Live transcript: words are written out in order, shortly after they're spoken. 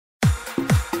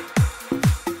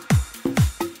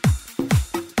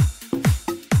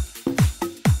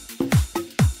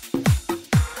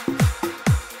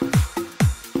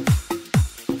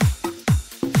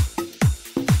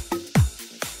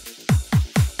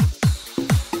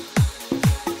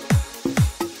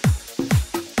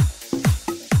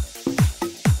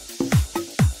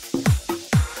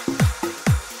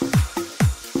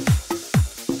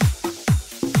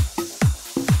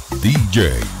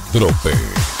DJ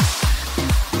DROPE.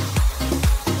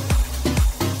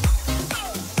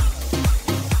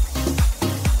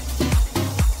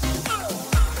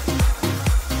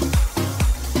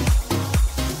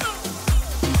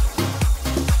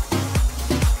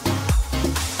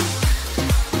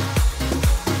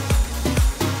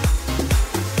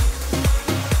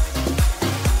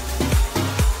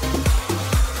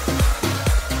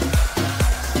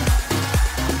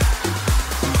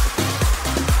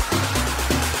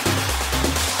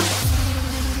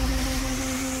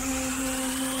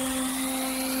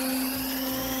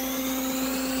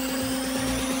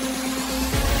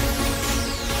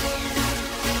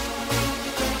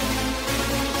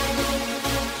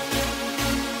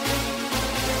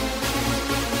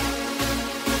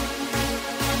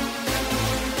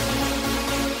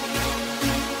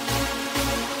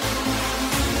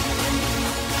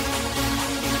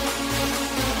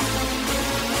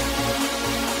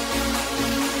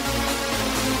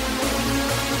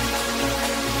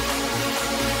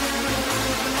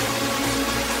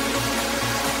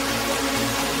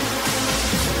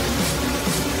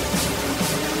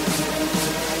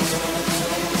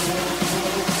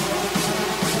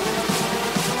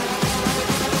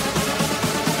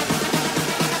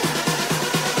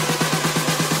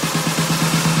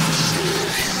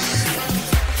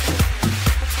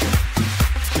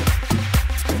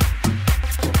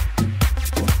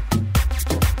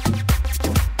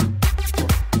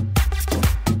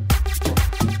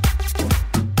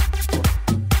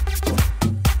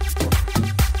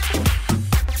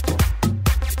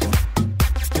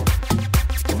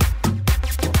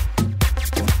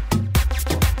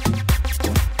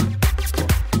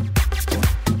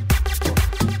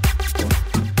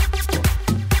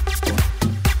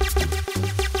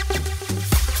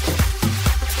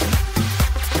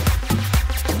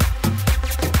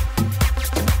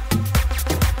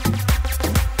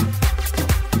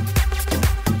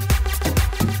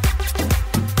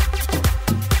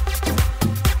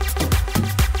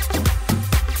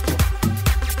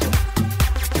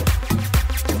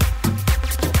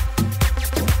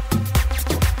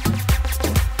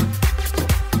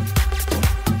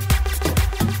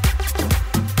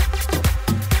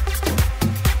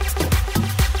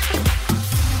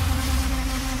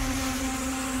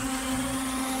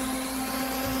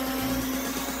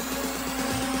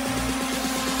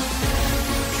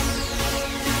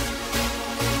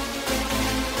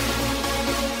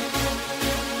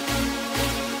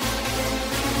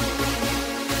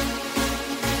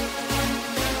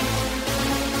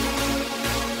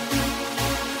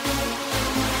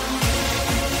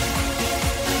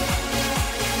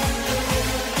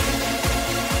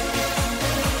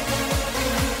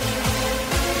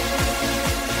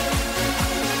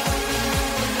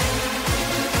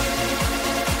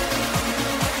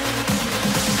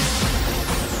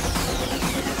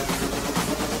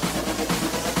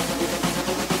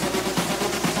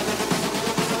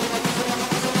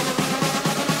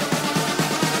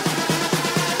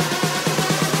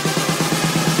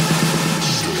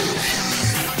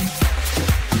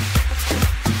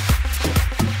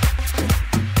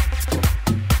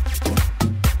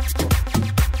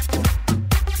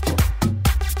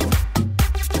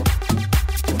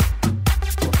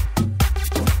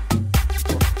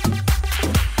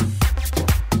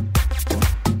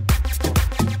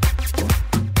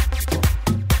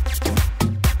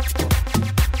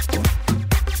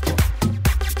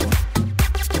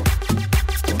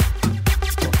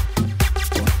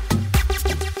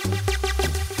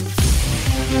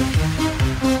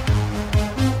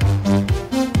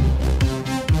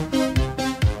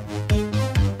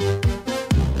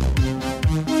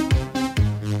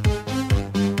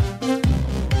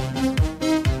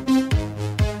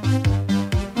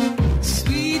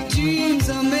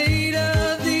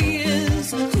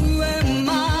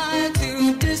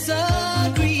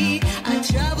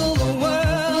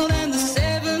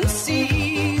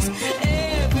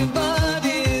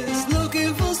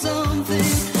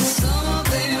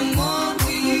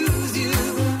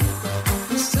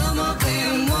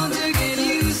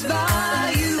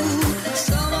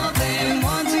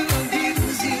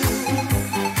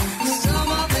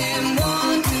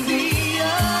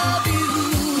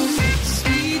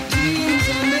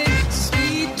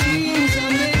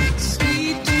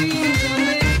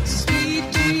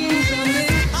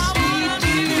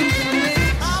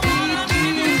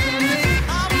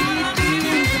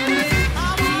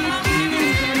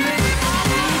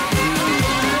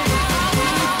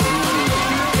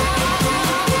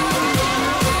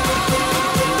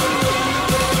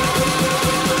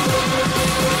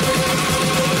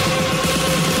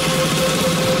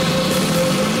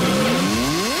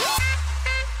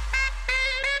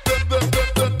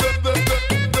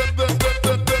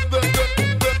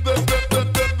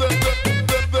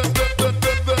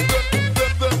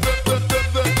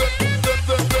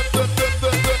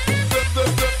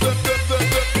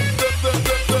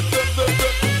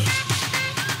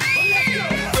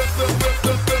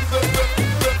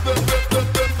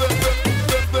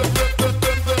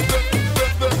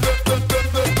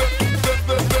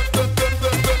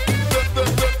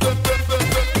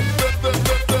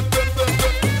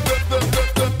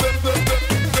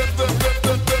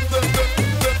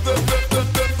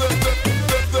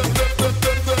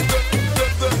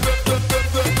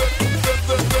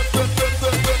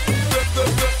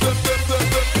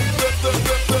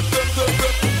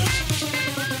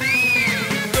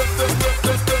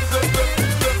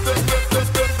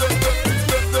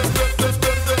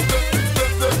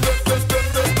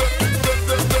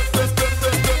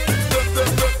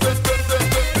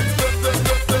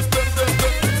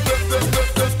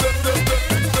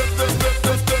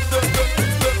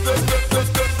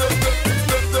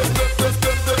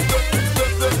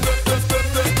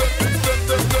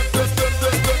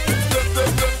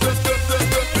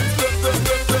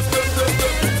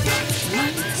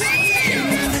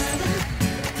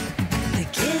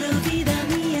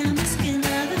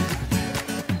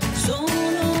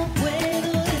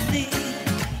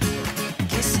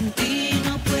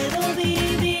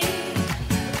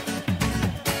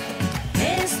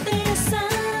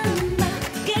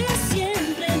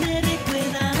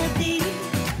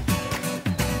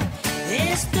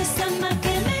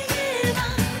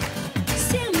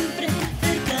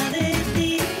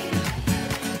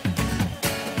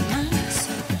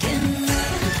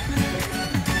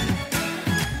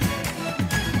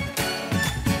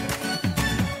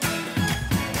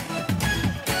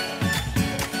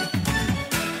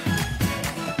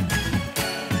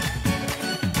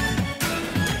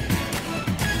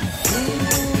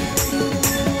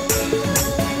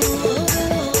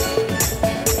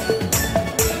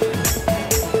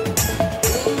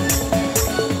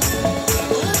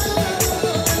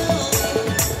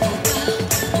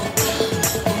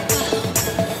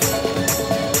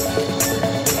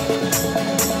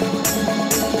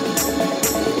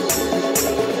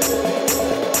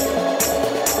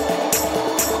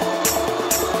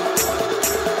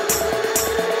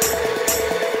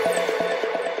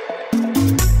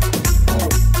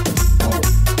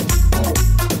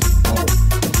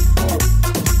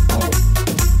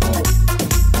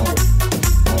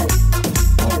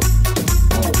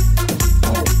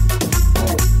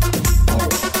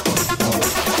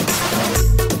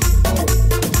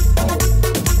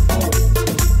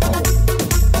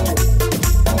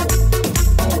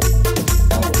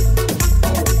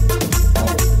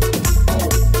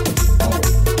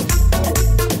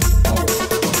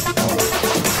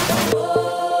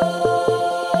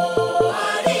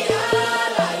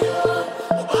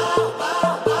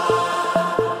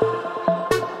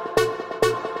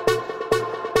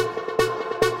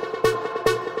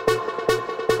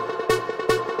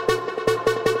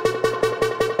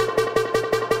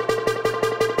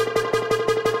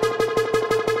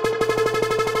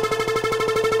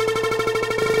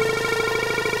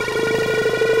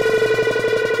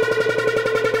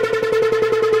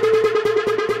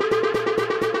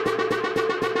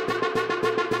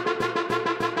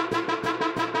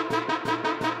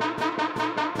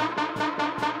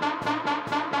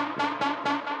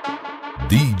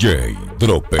 DJ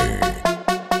DROPE.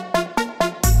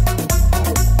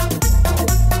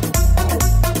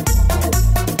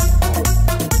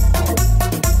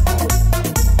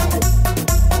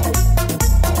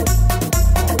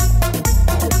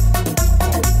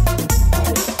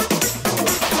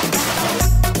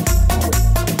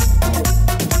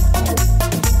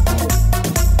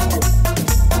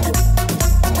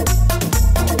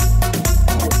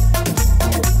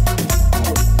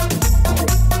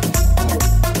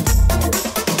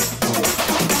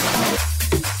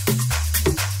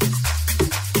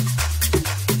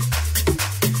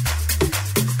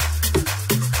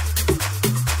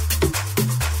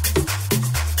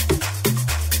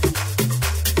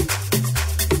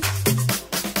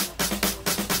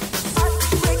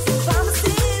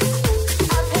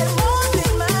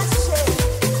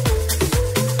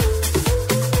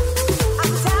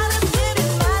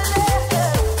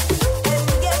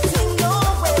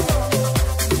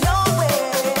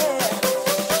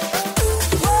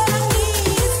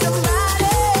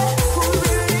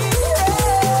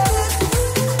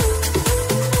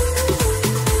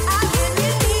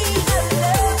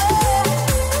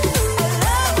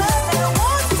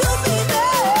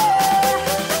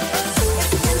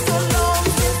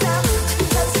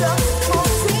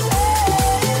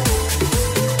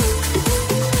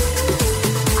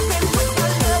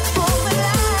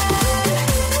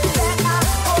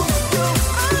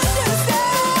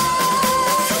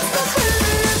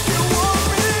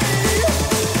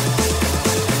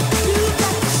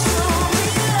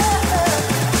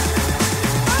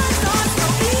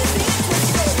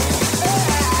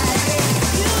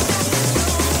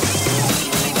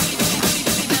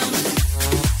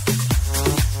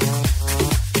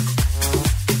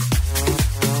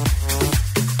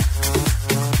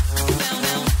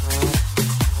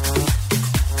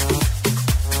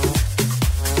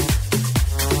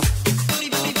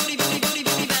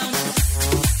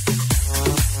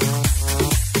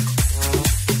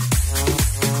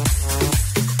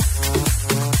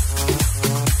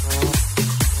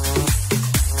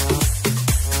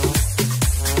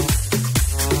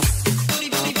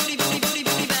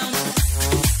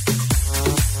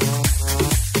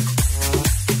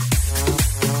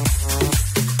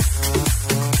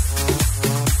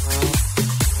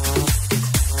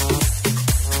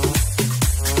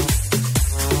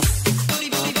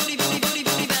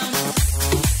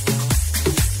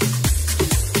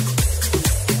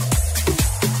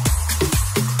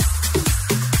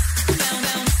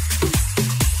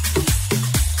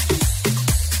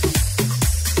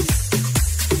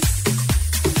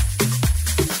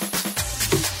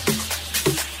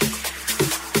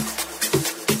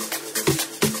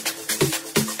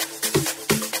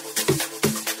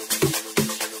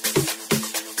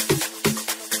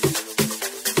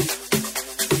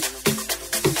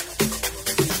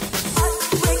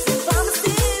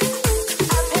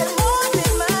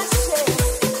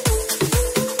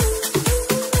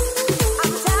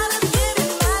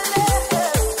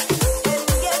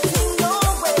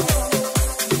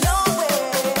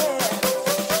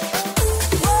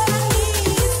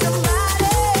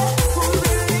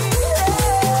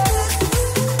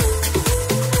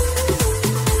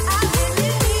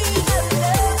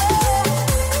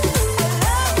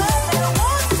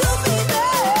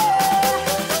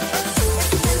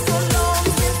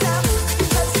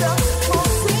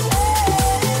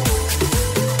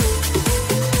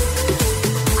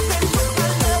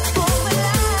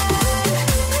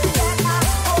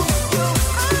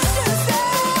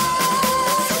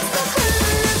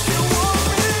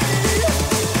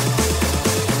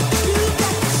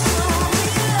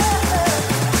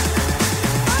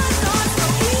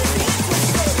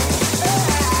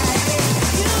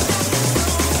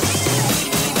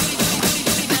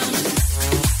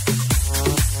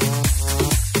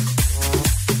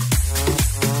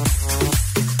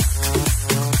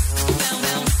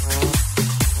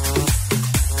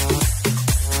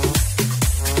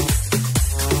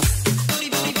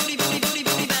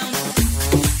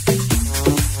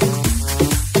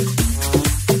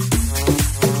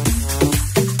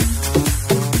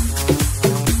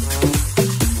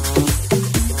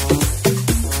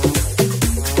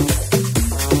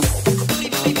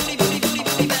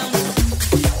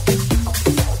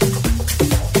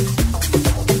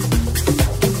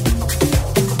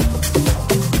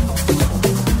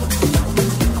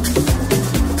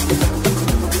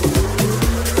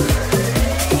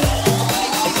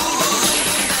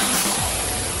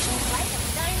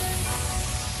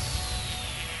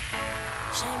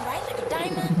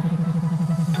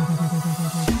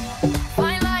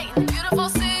 Fine light, beautiful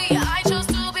sea. I chose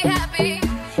to be happy.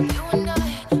 You and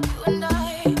I.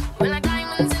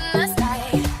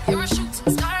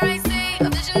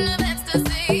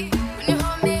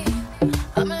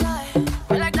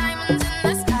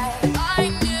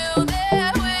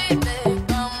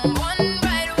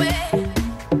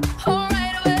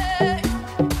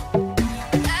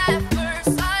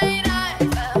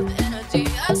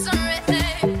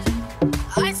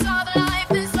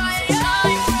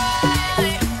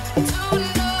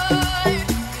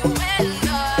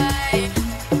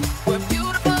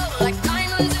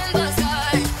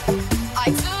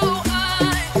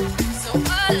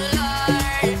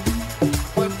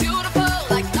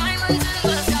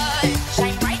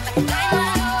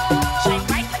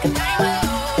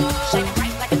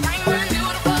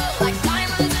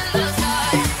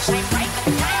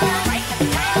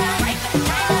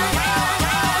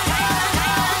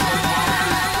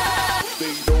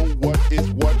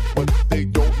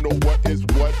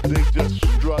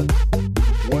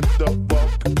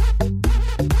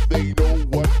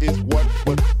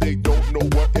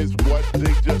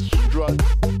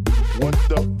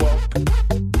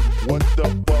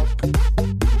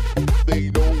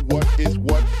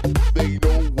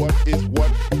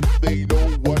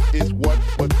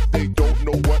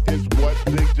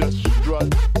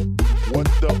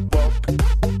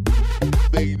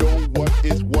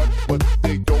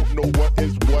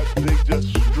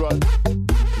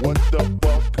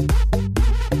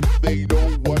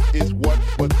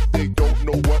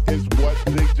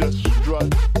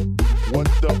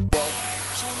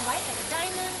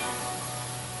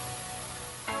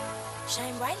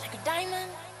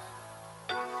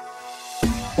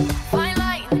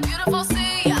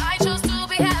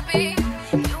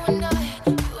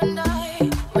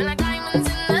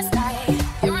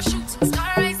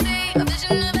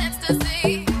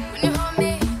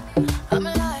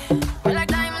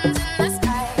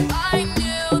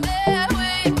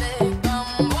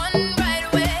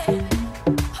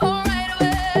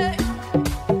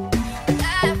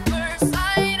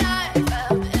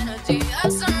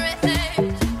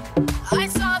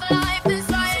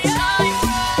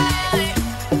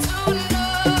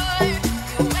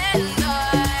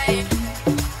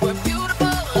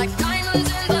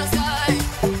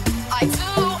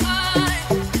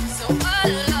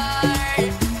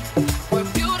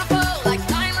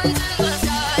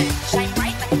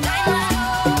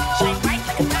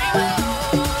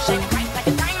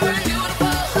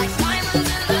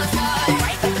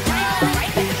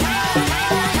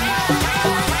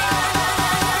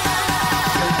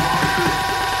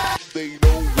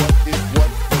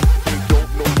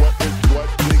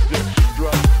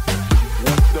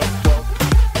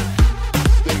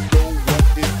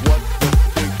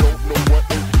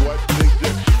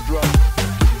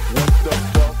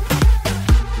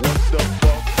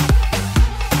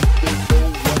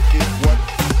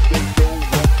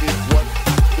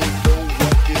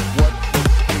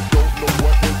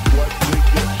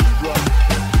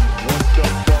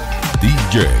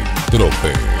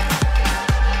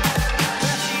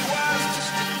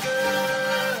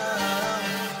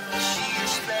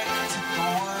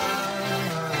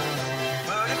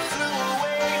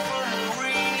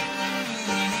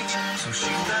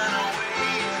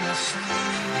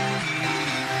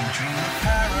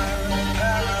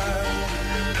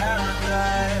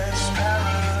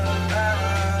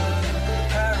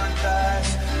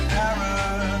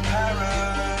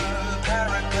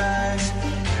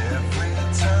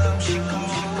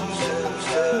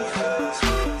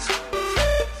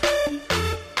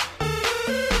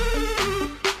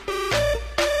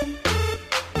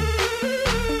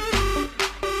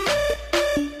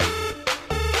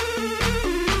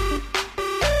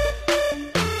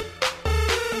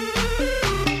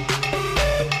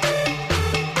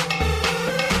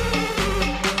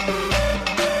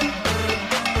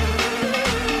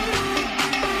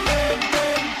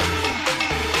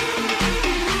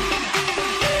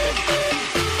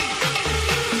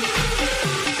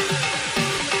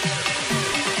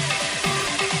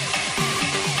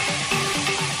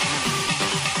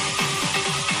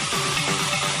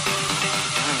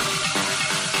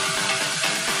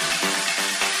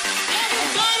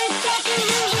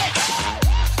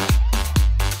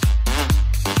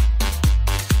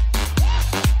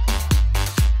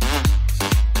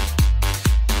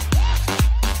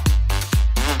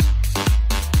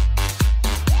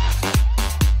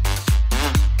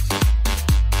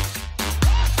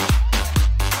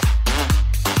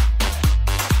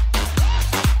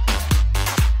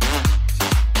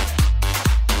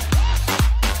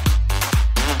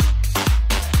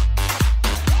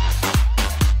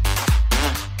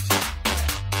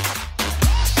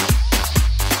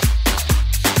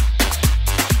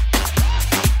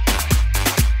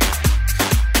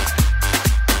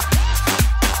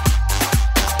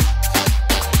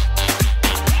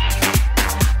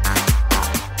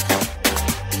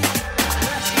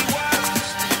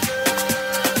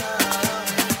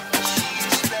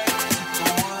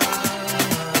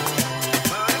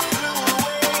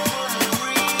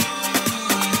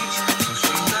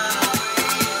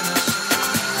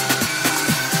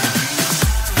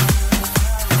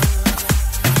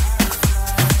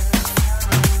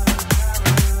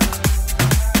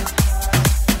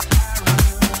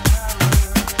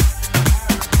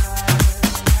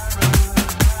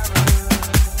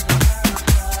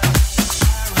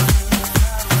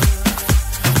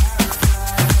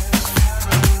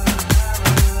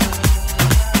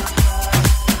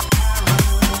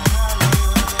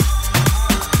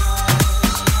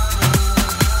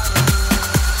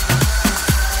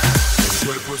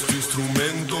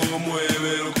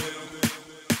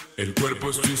 El cuerpo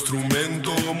es tu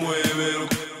instrumento, muévelo.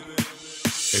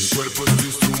 El cuerpo es tu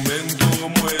instrumento,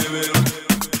 muévelo.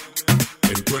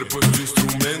 El cuerpo es tu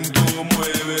instrumento,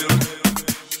 muévelo.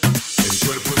 El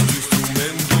cuerpo es tu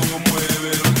instrumento,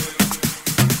 muévelo.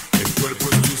 El cuerpo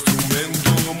es tu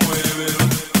instrumento, muévelo.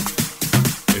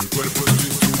 El cuerpo es tu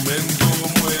instrumento,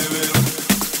 muévelo.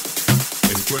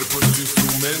 El cuerpo es tu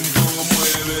instrumento,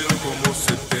 muévelo como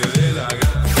se te dé la gana.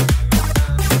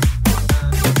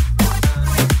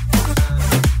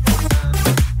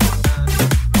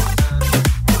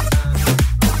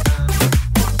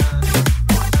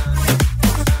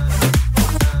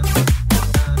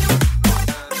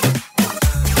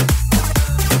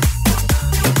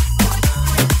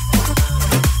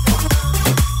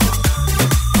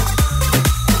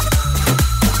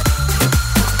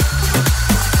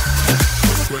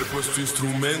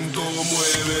 Instrumento,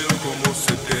 muévelo como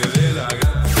se te dé la gana.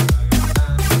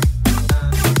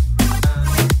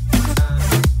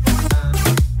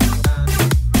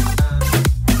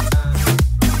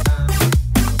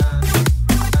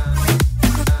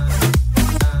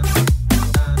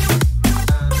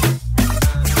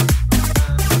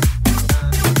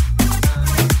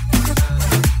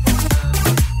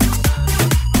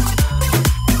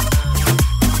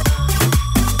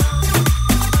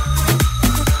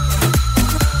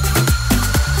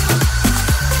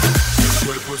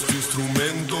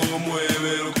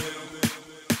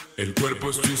 El cuerpo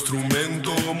es tu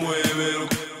instrumento, muévelo.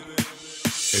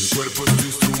 El cuerpo es tu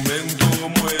instrumento,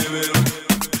 muévelo.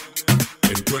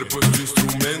 El cuerpo es tu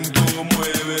instrumento,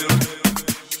 muévelo.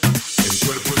 El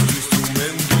cuerpo es tu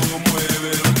instrumento,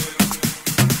 muévelo.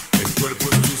 El cuerpo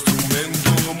es tu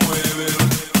instrumento, muévelo.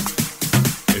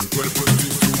 El cuerpo es tu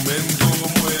instrumento,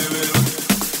 muévelo.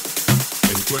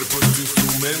 El cuerpo es tu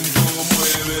instrumento,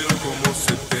 muévelo como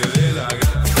se te dé la gana.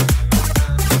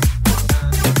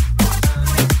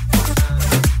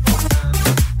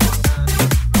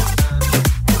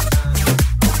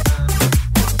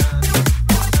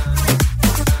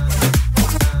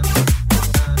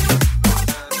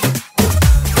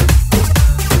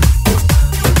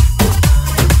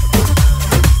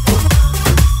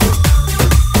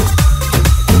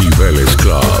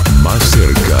 Más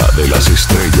cerca de las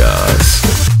estrellas.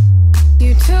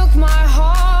 You took my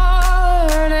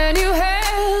heart and you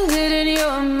held it in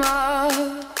your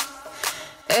mouth,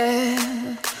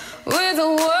 and with a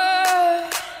word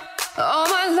all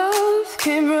my love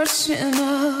came rushing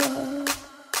up,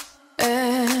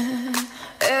 and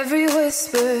every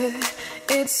whisper,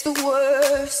 it's the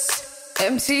worst,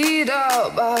 emptied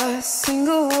out by a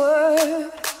single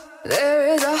word.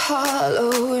 There is a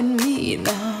hollow in me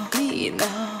now, me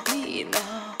now, me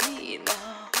now, me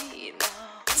now, me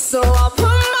now. So I'll put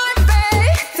my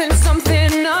faith in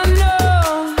something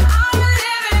unknown. I'm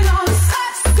living on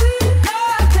such sweet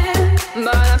nothing,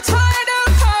 but I'm tired of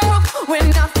hope with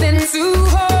nothing to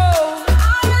hold.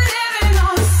 I'm living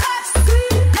on such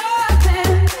sweet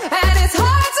nothing, and it's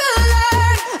hard to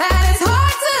learn, and it's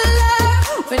hard to love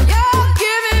when you're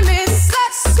giving me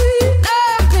such sweet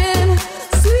nothing.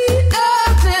 Sweet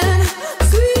nothing,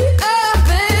 sweet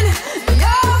nothing.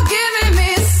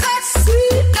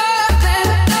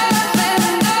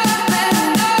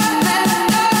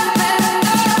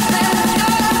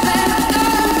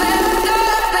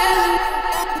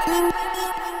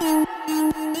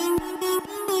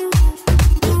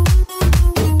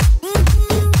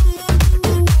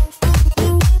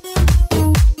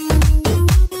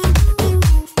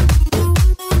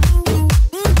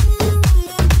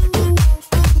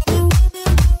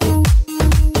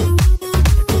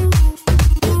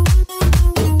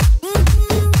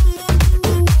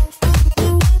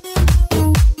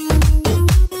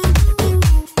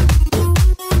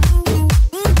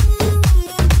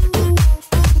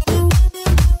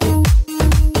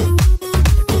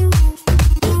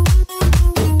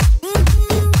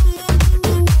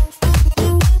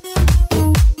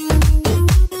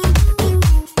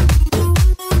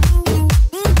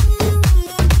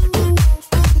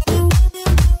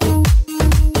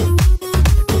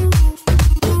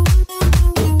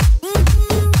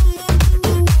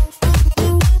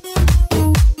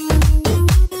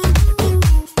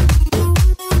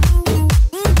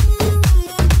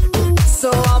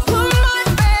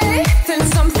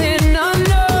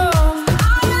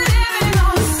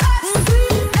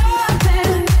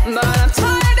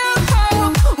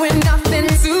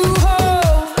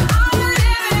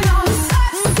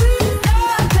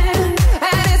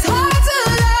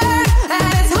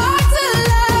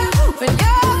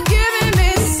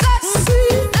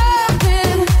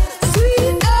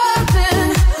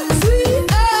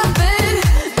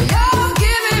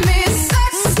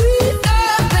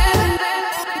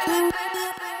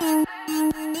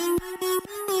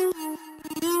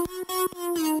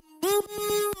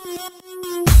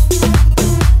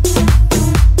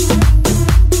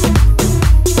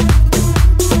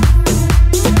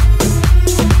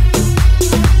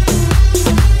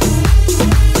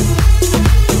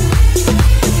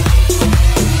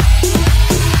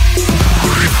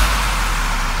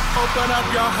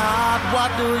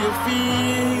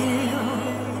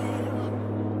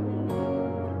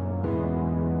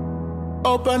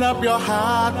 Open up your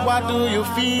heart, what do you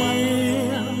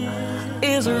feel?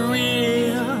 Is it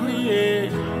real? Yeah.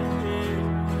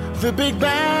 The Big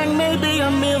Bang may be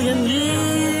a million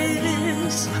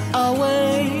years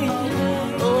away.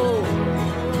 Oh,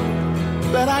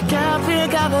 but I can't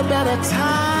think of a better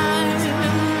time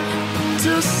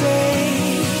to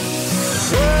say,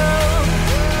 world,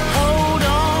 hold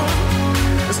on.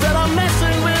 Instead of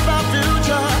messing with our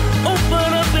future,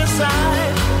 open up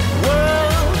inside.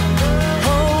 World,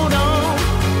 hold on.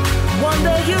 One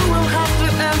day you will have to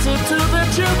answer to the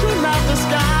children of the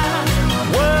sky.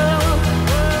 World,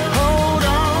 hold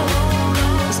on.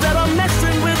 Instead of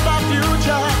messing with our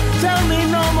future, tell me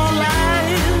no more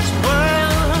lies.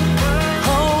 World,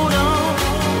 hold on.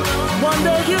 One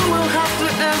day you will have to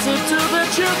answer to the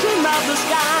children of the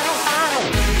sky.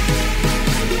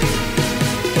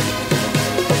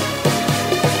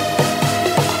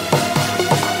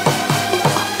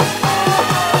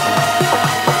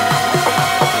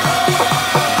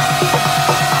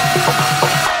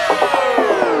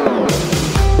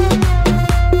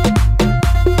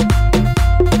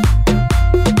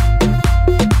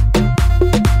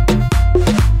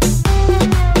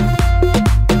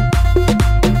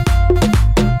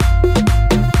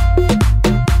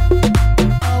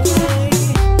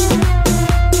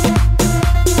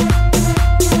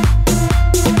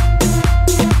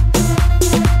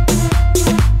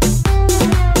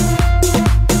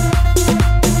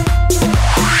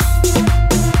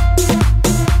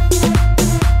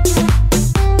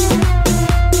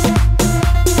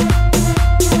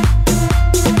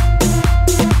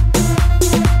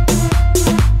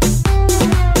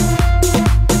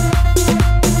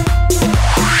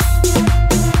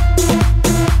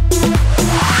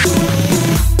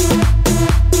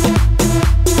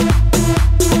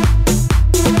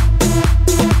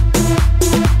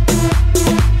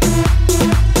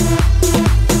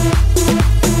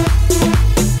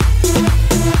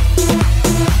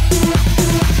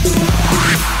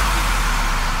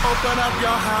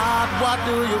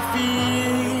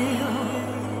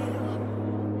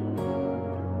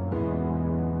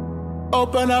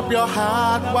 Open up your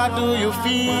heart, what do you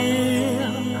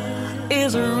feel?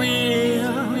 Is it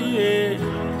real? Yeah.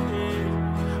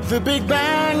 The Big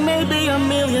Bang may be a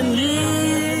million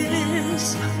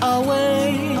years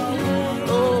away.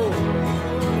 Oh,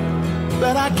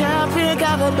 but I can't think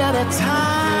of a better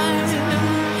time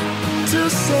to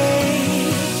say,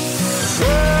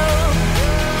 world,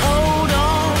 hold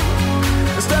on.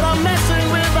 Instead of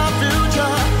messing with our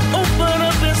future, open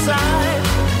up inside.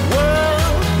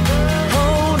 World,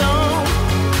 hold on.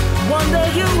 One day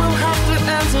you will have to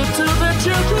answer to the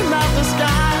children of the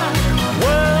sky.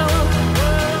 World,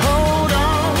 hold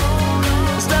on.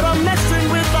 Instead of messing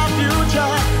with our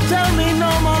future, tell me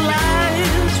no more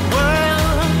lies.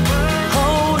 World,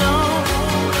 hold on.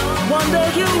 One day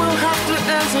you will have to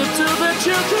answer to the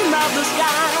children of the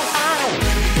sky.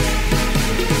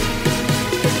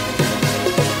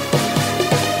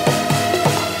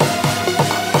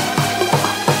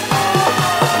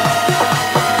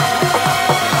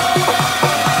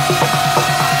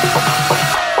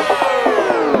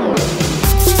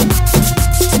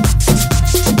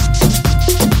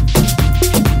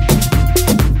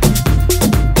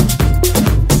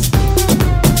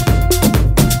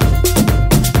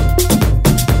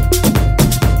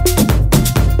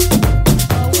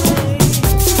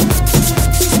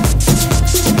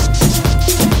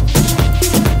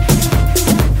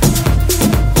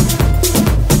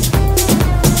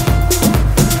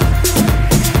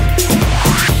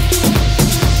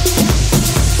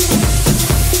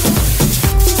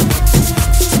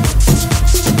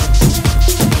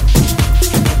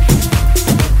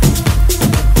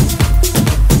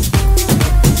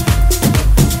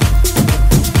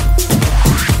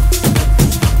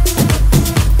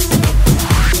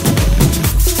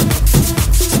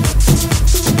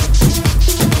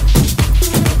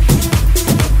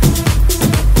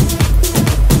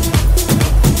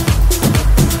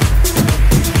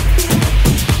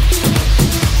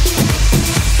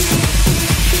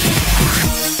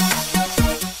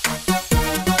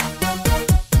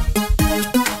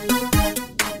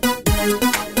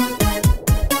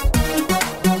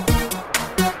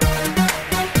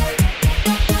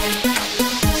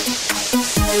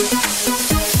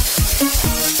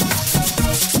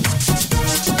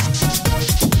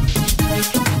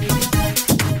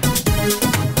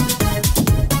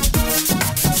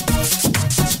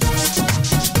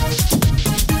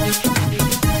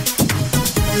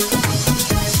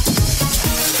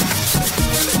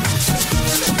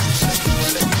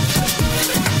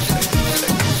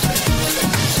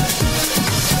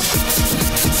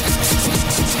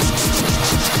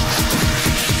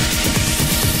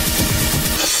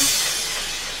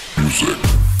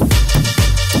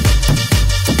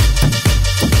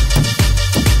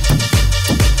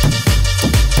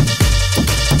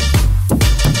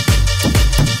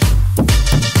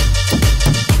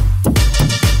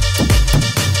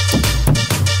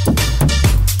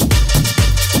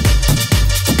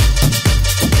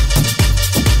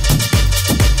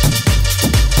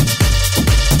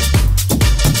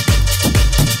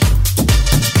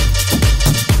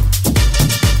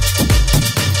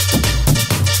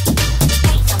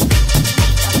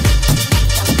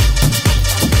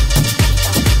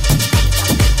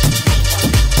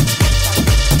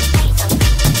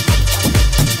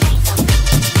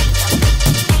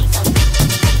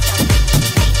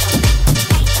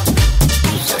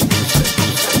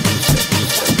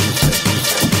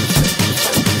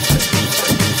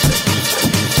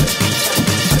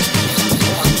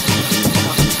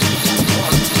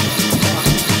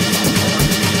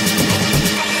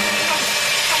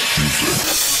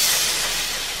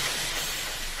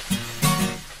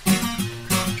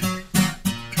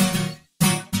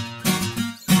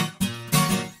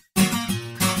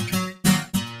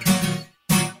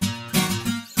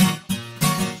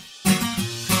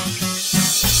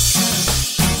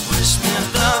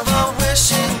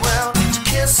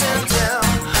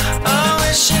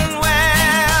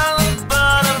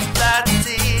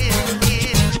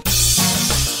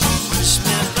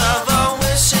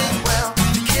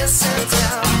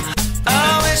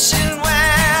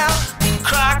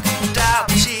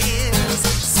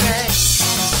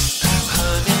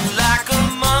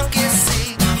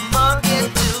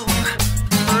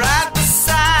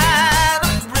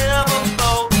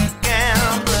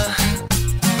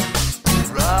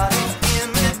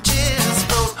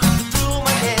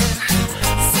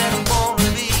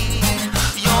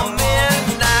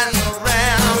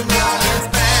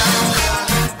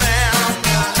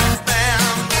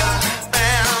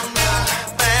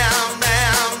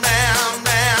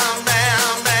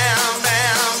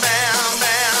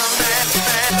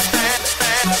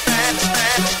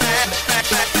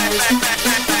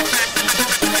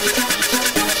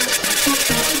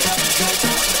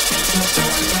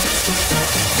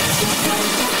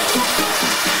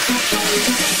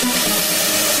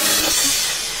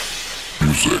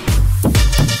 music.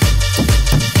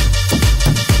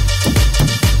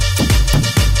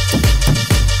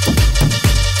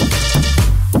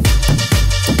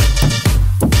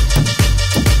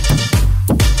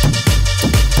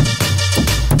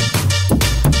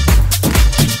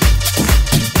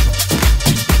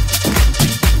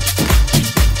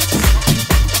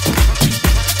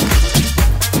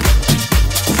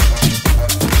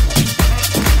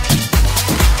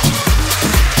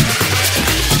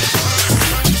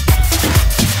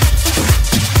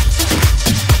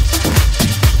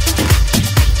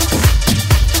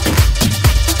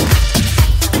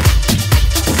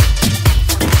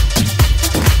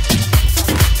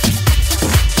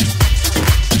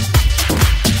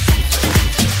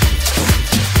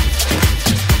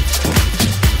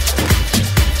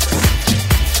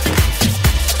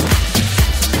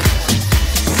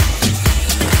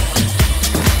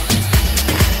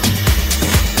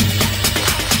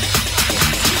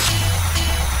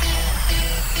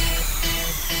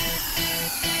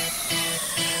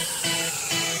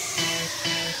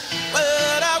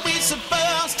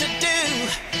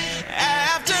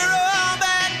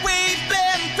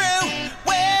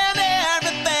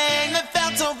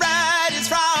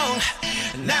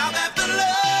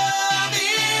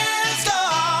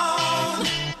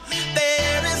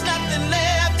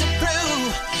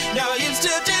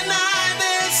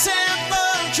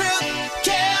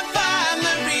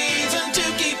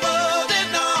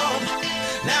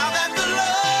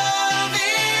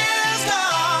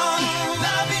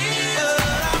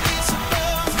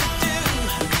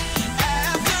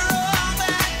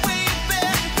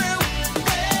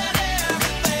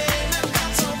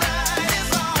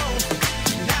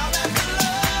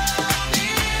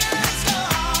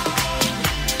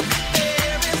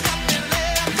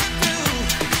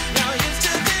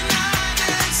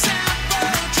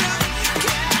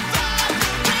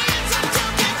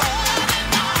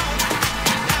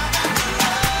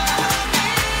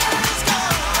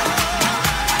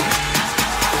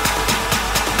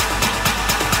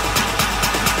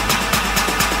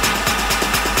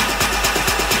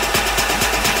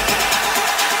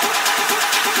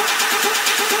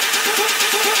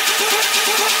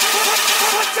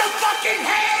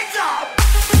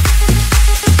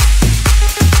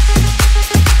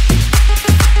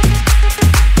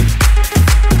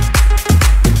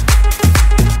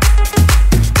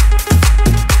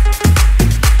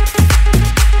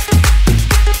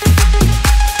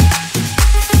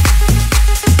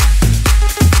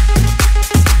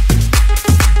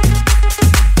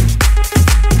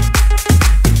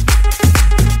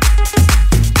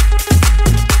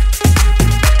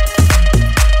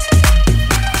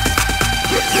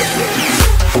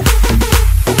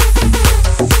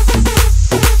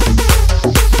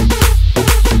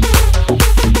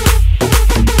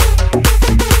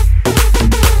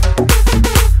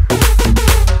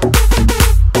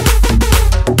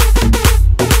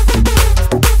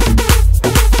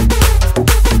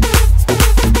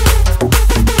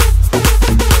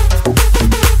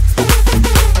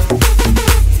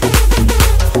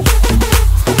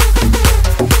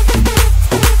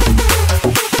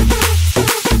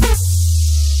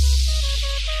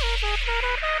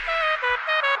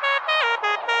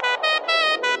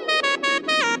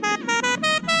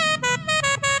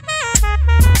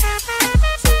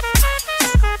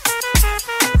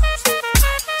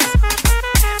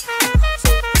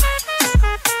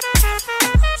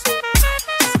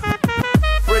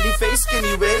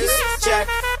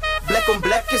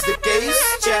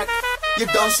 Je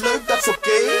dans leuk, dat is oké,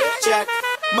 check.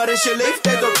 Maar is je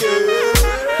leeftijd oké?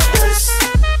 Dus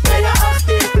ben je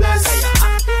 18 plus?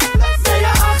 Ben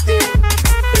je 18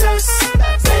 plus?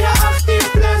 Ben je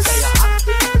 18 plus?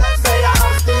 Ben je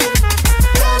 18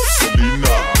 plus?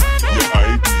 Selena, je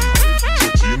ID.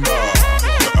 Georgina,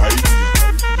 je ID.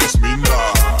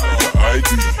 Jasmina, je ID.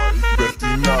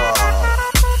 Bertina.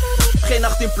 Geen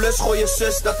 18 plus, gooi je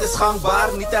zus, dat is gangbaar.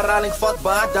 Niet herhaling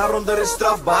vatbaar, daaronder is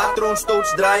strafbaar.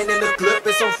 Troonstoots draaien in de club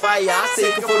is on fire.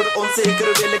 Zeker voor het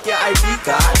onzekere wil ik je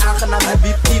ID-kaart. Aangenaam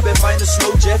Habibti, ben fijne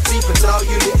slow jetty. Vertrouw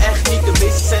jullie echt niet, de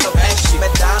meeste zijn op ashy.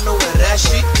 Met Dano en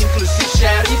Rashid, inclusief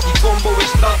Sherry. Die combo is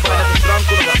strafbaar, en de drank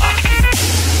onder de 18.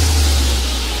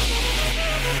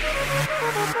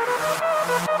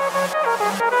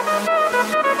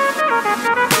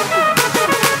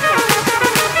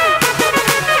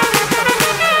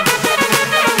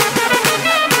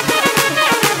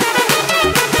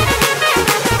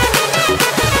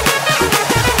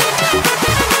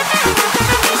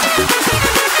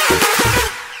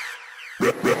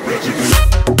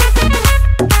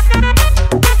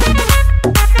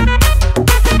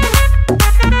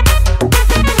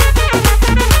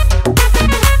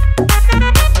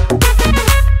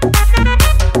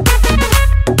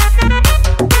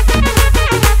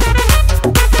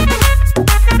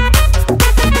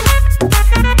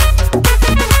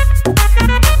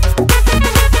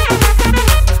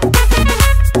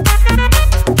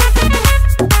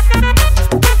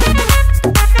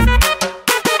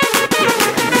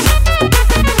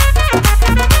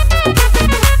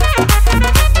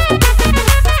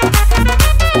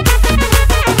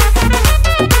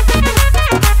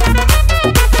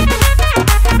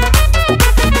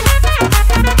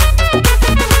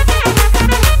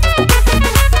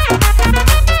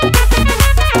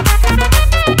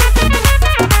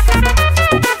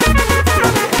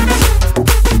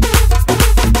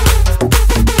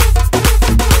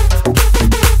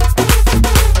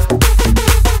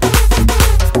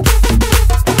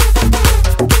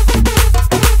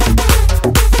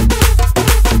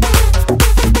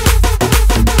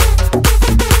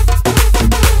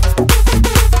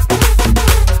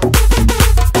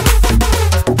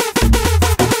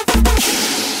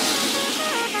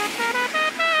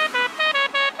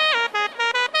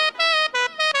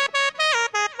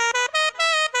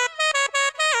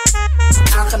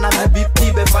 Aangenaam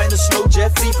Habibti, bij Fine Snow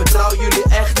Jeffrey. Vertrouw jullie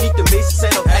echt niet, de meeste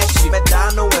zijn op Ashley. Met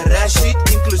Dano en Rashid,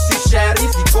 inclusief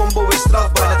Sheriff. Die combo is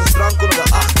strafbaar, net als drank onder de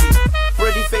 18.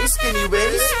 Pretty face, skinny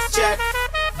waist, check.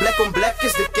 Black on black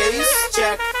is de case,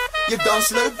 check. Je dans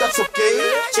leuk, dat is oké,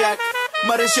 check.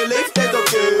 Maar is je leeftijd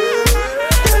oké?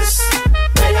 Dus,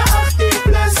 ben je 18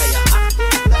 plus?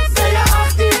 Ben je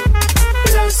 18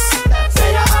 plus? Ben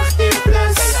je 18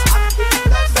 plus?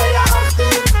 Ben je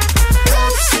 18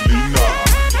 plus? Selena,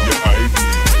 je ID.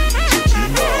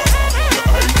 Georgina, je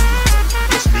ID.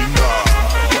 Jasmina,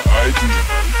 je ID.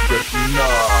 Bettina.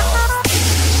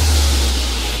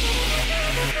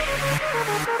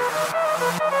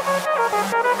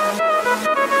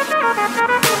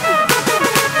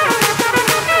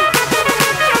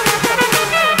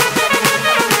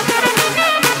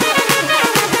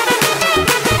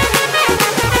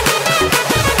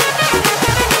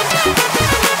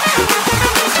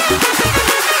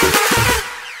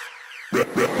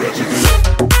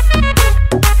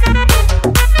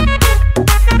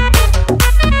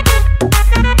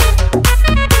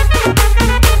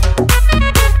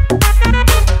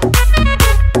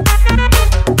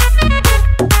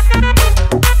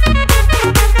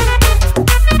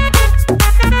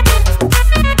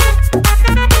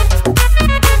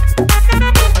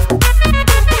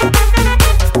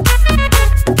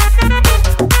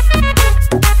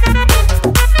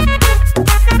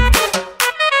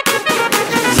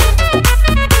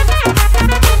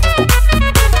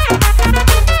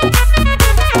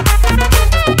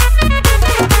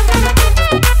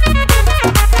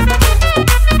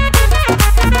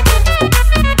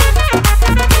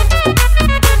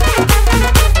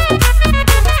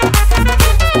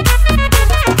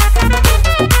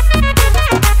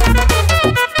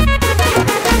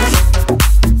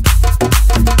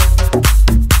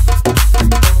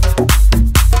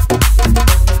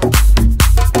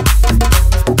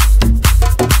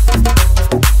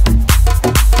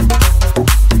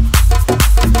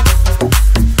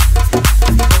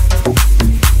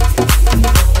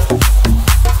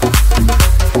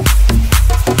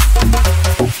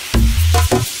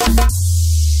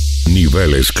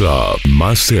 Niveles Club,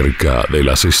 más cerca de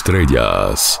las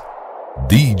estrellas.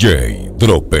 DJ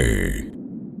DROPE.